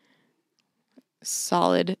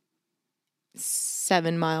solid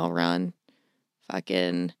 7-mile run.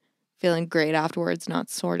 Fucking feeling great afterwards, not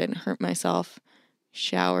sore, didn't hurt myself.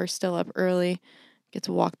 Shower, still up early. Get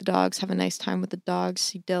to walk the dogs, have a nice time with the dogs,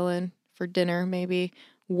 see Dylan for dinner maybe.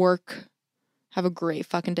 Work, have a great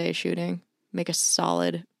fucking day shooting. Make a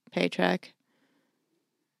solid paycheck.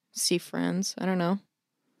 See friends. I don't know.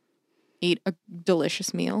 Eat a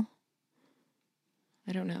delicious meal.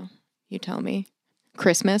 I don't know. You tell me.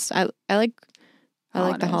 Christmas. I like the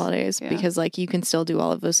Holidays, holidays yeah. because like you can still do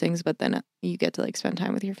all of those things, but then you get to like spend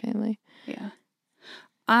time with your family. Yeah.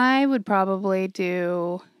 I would probably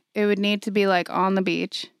do, it would need to be like on the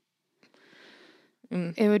beach.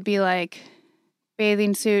 Mm. It would be like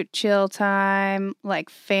bathing suit, chill time, like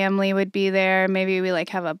family would be there. Maybe we like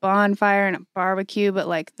have a bonfire and a barbecue, but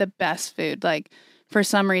like the best food. Like for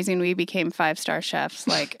some reason we became 5-star chefs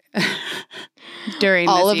like during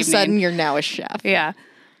All this of a evening. sudden you're now a chef. Yeah.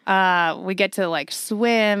 We get to like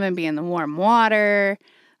swim and be in the warm water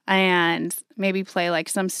and maybe play like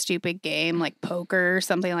some stupid game like poker or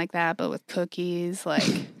something like that, but with cookies. Like,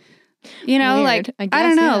 you know, Weird. like, I I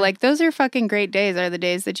don't guess, know. yeah. Like those are fucking great days are the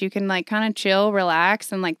days that you can like kind of chill,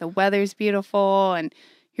 relax, and like the weather's beautiful and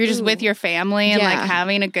you're just with Ooh. your family and like Yeah.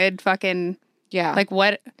 having a good fucking, Yeah. like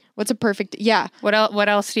What's a perfect, yeah. what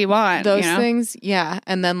else do you want? Those you know? things, yeah.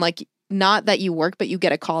 And then like not that you work, but you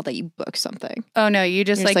get a call that you book something. Oh no, you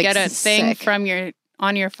just You're like just, like, get a thing sick. from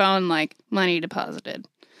on your phone, like money deposited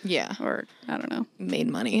Yeah. or I don't know. Made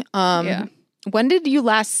money. Yeah. When did you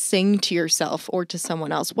last sing to yourself or to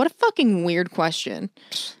someone else? What a fucking weird question.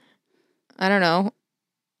 I don't know.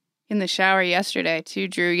 In the shower yesterday to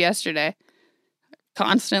Drew yesterday.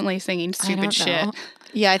 Constantly singing I stupid don't shit. know.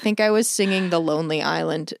 Yeah, I think I was singing The Lonely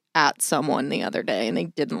Island at someone the other day and they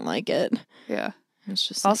didn't like it. Yeah. It's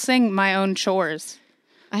just I'll like, sing my own chores.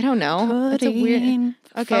 I don't know. That's a weird. Putting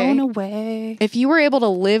Okay. phone away. If you were able to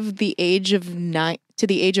live the age of to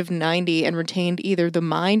the age of 90 and retained either the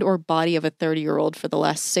mind or body of a 30-year-old for the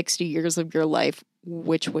last 60 years of your life,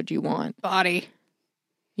 which would you want? Body.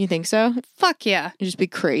 You think so? Fuck yeah. You'd just be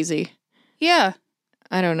crazy. Yeah.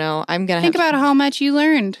 I don't know. I'm gonna Think have about how much you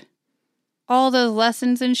learned. All those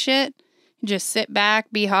lessons and shit. You just sit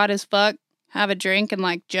back, be hot as fuck, have a drink, and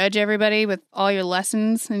like judge everybody with all your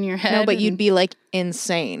lessons in your head. No, but you'd and- be like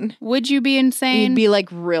insane. Would you be insane? You'd be like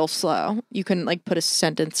real slow. You couldn't like put a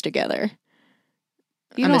sentence together.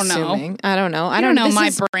 You I'm don't know. assuming. I don't know. I don't know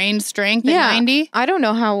my brain strength at Yeah. 90. I don't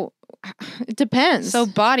know how. It depends. So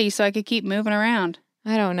body, so I could keep moving around.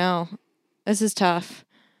 I don't know. This is tough.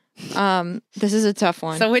 This is a tough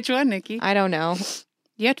one. So which one, Nikki? I don't know.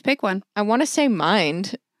 You have to pick one. I want to say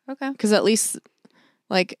mind Okay. because at least,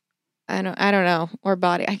 like, I don't know, or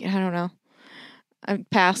body. I don't know. I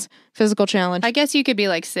pass. Physical challenge. I guess you could be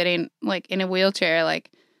like sitting like in a wheelchair, like,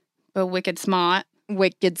 but wicked smart.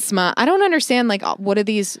 Wicked smart. I don't understand. Like, what are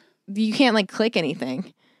these? You can't like click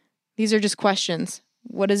anything. These are just questions.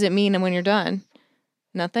 What does it mean when you're done?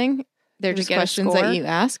 Nothing. They're Do we just get a questions score? that you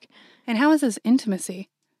ask. And how is this intimacy?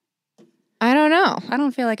 I don't know. I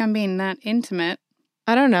don't feel like I'm being that intimate.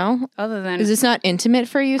 I don't know. Other than Is this not intimate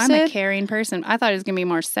for you, I'm Sid? a caring person. I thought it was gonna be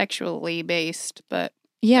more sexually based, but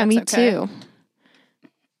Yeah, me That's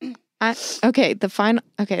okay. too.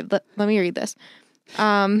 Let me read this.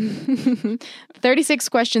 36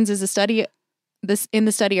 questions is a study. In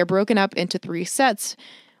the study are broken up into 3 sets,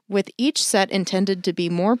 with each set intended to be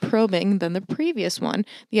more probing than the previous one.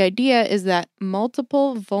 The idea is that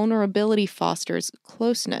multiple vulnerability fosters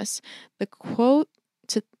closeness. The quote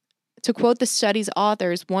to quote the study's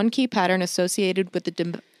authors, one key pattern associated with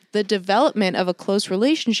the development of a close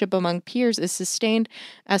relationship among peers is sustained,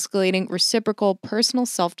 escalating, reciprocal personal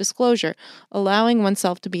self-disclosure. Allowing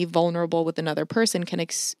oneself to be vulnerable with another person can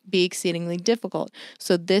be exceedingly difficult,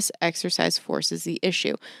 so this exercise forces the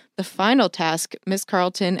issue. The final task, Miss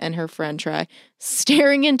Carlton and her friend try,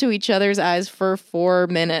 staring into each other's eyes for 4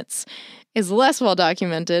 minutes, is less well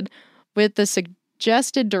documented, with the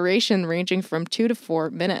suggested duration ranging from 2 to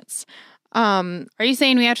 4 minutes. are you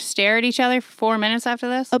saying we have to stare at each other for 4 minutes after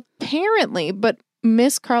this? Apparently, but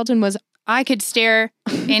Miss Carlton was I could stare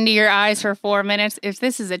into your eyes for 4 minutes. If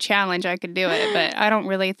this is a challenge, I could do it, but I don't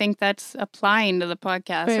really think that's applying to the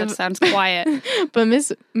podcast. Wait, That sounds quiet. but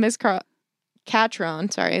Miss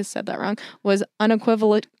Catron, sorry, I said that wrong, was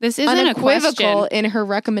unequivocal This isn't a question. in her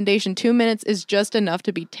recommendation. 2 minutes is just enough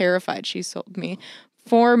to be terrified, she told me.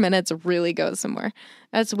 4 minutes really goes somewhere.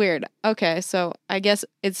 That's weird. Okay, so I guess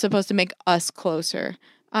it's supposed to make us closer.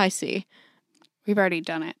 I see. We've already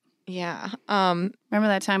done it. Yeah. Remember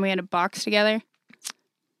that time we had a box together?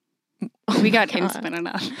 We got God. intimate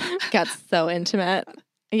enough. Got so intimate.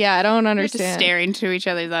 Yeah, I don't We're just understand. staring into each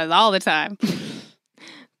other's eyes all the time.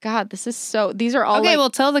 God, this is so. These are all. Okay, like, well,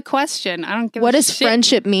 tell the question. I don't give what a does shit.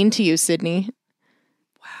 friendship mean to you, Sydney?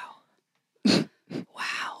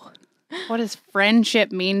 Wow. What does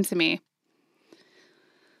friendship mean to me?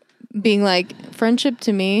 Being like friendship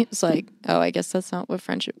to me is like, oh, I guess that's not what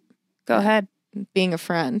friendship. Go ahead. Being a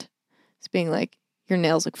friend, it's being like your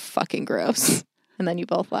nails look fucking gross, and then you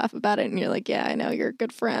both laugh about it, and you're like, yeah, I know, you're a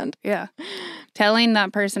good friend. Yeah. Telling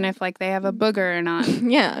that person if like they have a booger or not.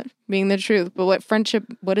 Yeah, being the truth. But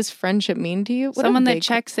what does friendship mean to you? What a Someone that big-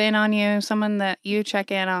 checks in on you, someone that you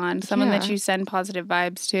check in on, someone that Yeah. you send positive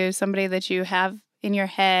vibes to, somebody that you have in your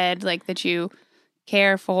head, like that you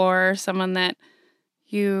care for, someone that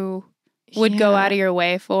you would go Yeah. out of your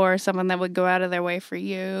way for, someone that would go out of their way for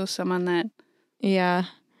you, someone that Yeah.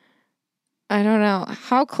 I don't know.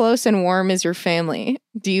 How close and warm is your family?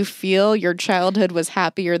 Do you feel your childhood was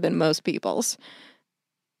happier than most people's?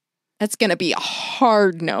 That's going to be a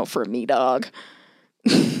hard no for me, dog.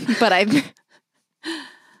 But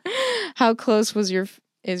how close is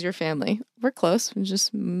your family? We're close. It's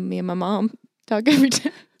just me and my mom talk every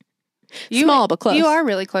day. You- Small, but close. you are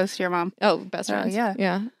really close to your mom. Oh, best Oh, friends. yeah.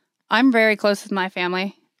 Yeah. I'm very close with my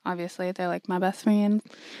family. Obviously, they're like my best friends.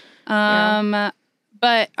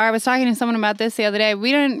 But I was talking to someone about this the other day.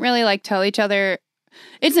 We didn't really like tell each other.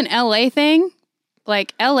 It's an LA thing.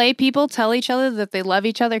 Like LA people tell each other that they love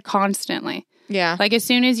each other constantly. Yeah. Like as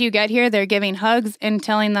soon as you get here, they're giving hugs and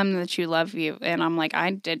telling them that you love you. And I'm like,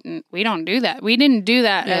 we don't do that. We didn't do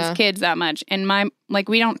that Yeah. as kids that much. And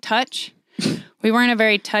we don't touch. We weren't a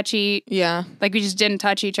very touchy, Yeah. like we just didn't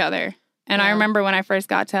touch each other. And I Yeah. remember when I first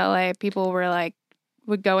got to LA, people were like,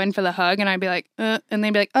 would go in for the hug and I'd be like, and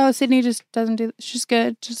they'd be like, oh, Sydney just doesn't do, she's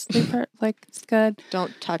good. Just leave her, like, it's good.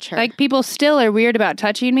 Don't touch her. Like people still are weird about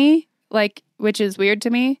touching me, like, which is weird to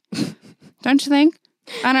me. Don't you think?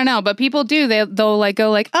 I don't know, but people do. They'll like go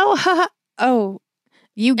like, oh, haha, oh.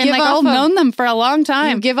 you And give like off I've known them for a long you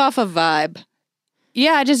time. give off a vibe.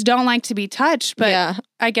 Yeah, I just don't like to be touched, but yeah.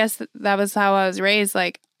 I guess that was how I was raised.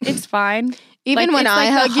 Like, it's fine. Even Like, when it's I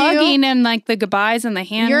like hug the you, hugging and like the goodbyes and the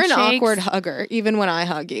handshakes. you're an awkward hugger. Even when I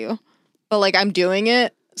hug you, but like I'm doing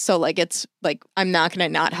it, so like it's like I'm not gonna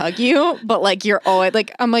not hug you, but like you're always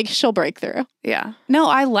like I'm like she'll break through. Yeah. No,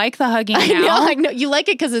 I like the hugging now. I know you like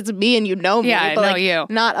it because it's me and you know me. Yeah, I but know like, you.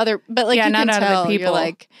 not other. But like Yeah, you not can other tell people. you're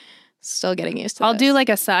like still getting used to. I'll this. do like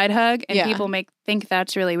a side hug, and Yeah. people think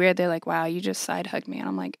that's really weird. They're like, "Wow, you just side hugged me," and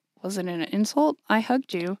I'm like, "Was it an insult? I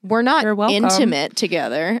hugged you. We're not You're welcome. intimate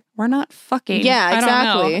together. We're not fucking." Yeah,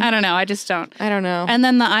 exactly. I don't know. I just don't. I don't know. And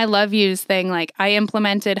then the I love yous thing, like I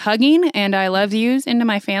implemented hugging and I love yous into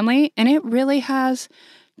my family, and it really has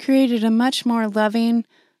created a much more loving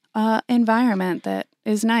environment that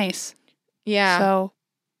is nice. Yeah. So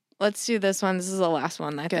Let's do this one. This is the last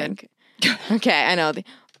one, I Good. think. Okay, I know.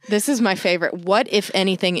 This is my favorite. What, if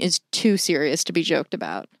anything, is too serious to be joked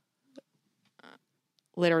about?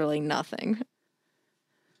 Literally nothing.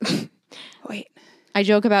 wait. I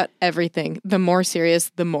joke about everything. The more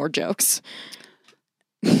serious, the more jokes.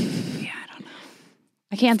 Yeah, I don't know.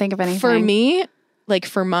 I can't think of anything. For me, like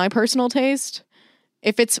for my personal taste,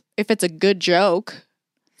 if it's a good joke,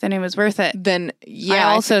 then it was worth it. then yeah.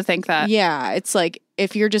 I also think that. yeah, it's like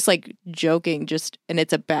if you're just like joking and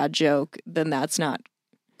it's a bad joke, then that's not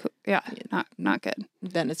Yeah, not good.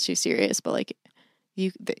 then it's too serious. But like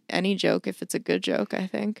any joke, if it's a good joke, I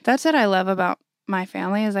think. That's what I love about my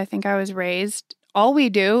family is I think I was raised. All we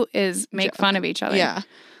do is make Joke. fun of each other. Yeah.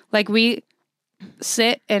 Like we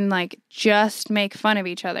sit and like just make fun of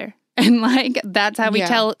each other. And like that's how we Yeah.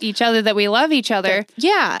 tell each other that we love each other.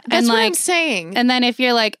 Yeah, that's And, what I'm like- saying. And then if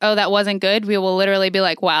you're like, oh, that wasn't good, we will literally be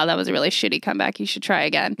like, wow, that was a really shitty comeback. You should try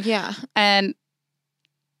again. yeah. And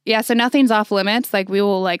yeah, so nothing's off limits. Like we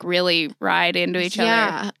will like really ride into each other.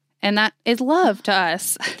 Yeah. And that is love to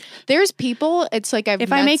us. There's people, it's like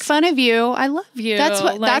If I make fun of you, I love you.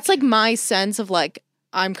 That's like my sense of like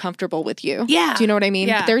I'm comfortable with you. Yeah. Do you know what I mean?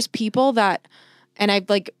 Yeah. But there's people that and I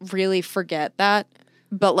like really forget that.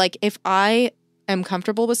 But like if I am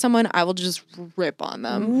comfortable with someone, I will just rip on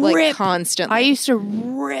them. Like Rip. constantly. I used to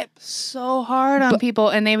rip so hard on people,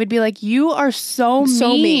 and they would be like, "You are so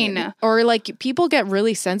mean." Or like people get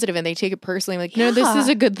really sensitive and they take it personally. Like, no, this Yeah. is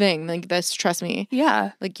a good thing. Like this, trust me.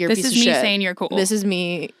 Yeah, Like you're a this piece is of me shit. saying you're cool. This is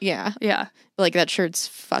me. Yeah. yeah, Like that shirt's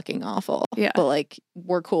fucking awful. Yeah. But like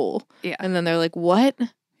we're cool. yeah. And then they're like, what?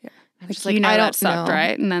 Yeah. I'm Like, just like, you know I that don't sucked, know.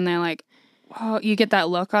 right? And then they're like, "Oh," you get that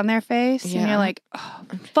look on their face, and Yeah. you're like, "Oh,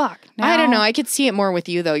 fuck." I don't now- know. I could see it more with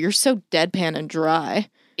you though. You're so deadpan and dry.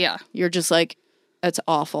 Yeah, You're just like, that's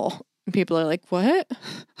awful. And people are like, what?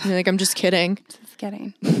 And you're like, I'm just kidding. just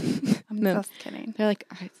kidding. I'm No. just kidding. They're like,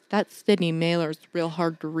 that Sydney Mailer is real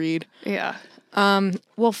hard to read. Yeah.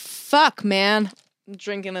 Well, fuck, man. I'm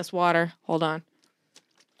drinking this water. Hold on.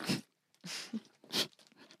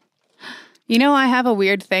 You know, I have a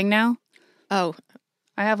weird thing now. Oh,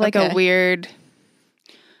 I have like Okay. a weird.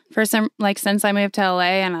 For some, like since I moved to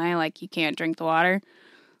LA, and I like you can't drink the water.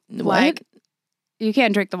 what? Like, you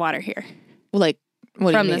can't drink the water here Like,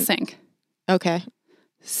 what from do you the mean? sink. Okay,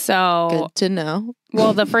 So, good to know.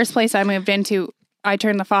 well, the first place I moved into, I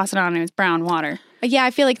turned the faucet on and it was brown water. Yeah,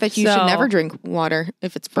 I feel like that you should So- never drink water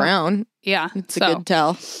if it's brown. Yeah. It's so a good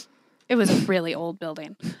tell. it was a really old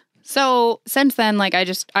building. So since then, like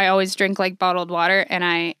I always drink like bottled water, and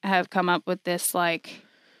I have come up with this like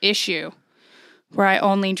issue where I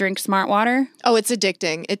only drink smart water. Oh, it's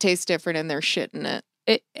addicting. It tastes different and there's shit in it.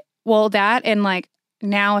 Well, that and like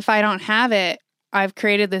now if I don't have it, I've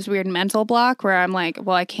created this weird mental block where I'm like,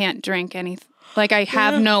 well, I can't drink anything. Like I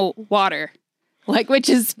have no water, like which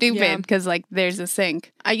is Yeah. stupid because like there's a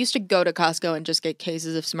sink. I used to go to Costco and just get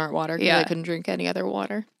cases of smart water because I Yeah. couldn't drink any other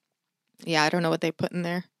water. Yeah, I don't know what they put in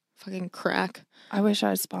there. Fucking crack. I wish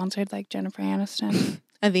I was sponsored like Jennifer Aniston.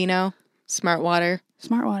 Aveeno, smart water,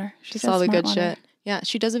 Smart water. She just said all the smart good water. shit. Yeah,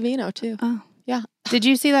 she does Aveeno too. Oh. Yeah. Did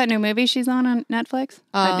you see that new movie she's on Netflix?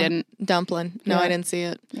 I Uh, didn't. Dumpling. No, Yeah. I didn't see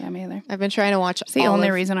it. Yeah, me either. I've been trying to watch It's the all only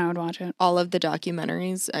of, reason I would watch it. all of the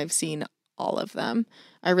documentaries. I've seen all of them.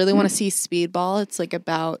 I really want to see Speedball. It's like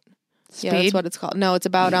about yeah, that's Speed? what it's called. No, it's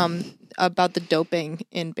about the doping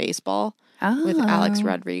in baseball with Alex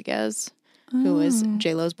Rodriguez, who is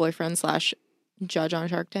J-Lo's boyfriend / judge on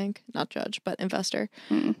Shark Tank. Not judge, but investor.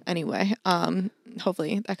 Mm. Anyway,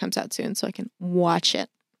 hopefully that comes out soon so I can watch it.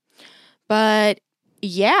 But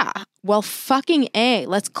yeah, well, fucking A.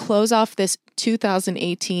 Let's close off this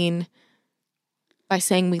 2018 by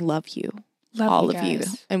saying we love you, Love all you of you, guys.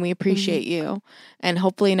 Mm-hmm. and we appreciate you. And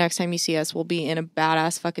hopefully next time you see us, we'll be in a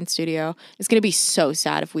badass fucking studio. It's going to be so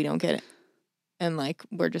sad if we don't get and like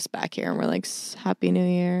we're just back here and we're like, Happy New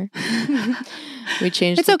Year. We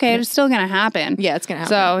changed. It's okay. It's still gonna happen. Yeah, it's gonna happen.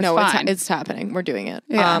 So it's no, fine. it's happening. We're doing it.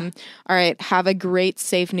 Yeah. All right. Have a great,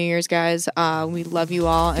 safe New Year's, guys. We love you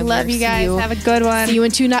all. And Love we'll you guys. see Have a good one. See you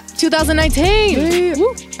in 2019. Woo.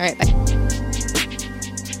 All right. Bye.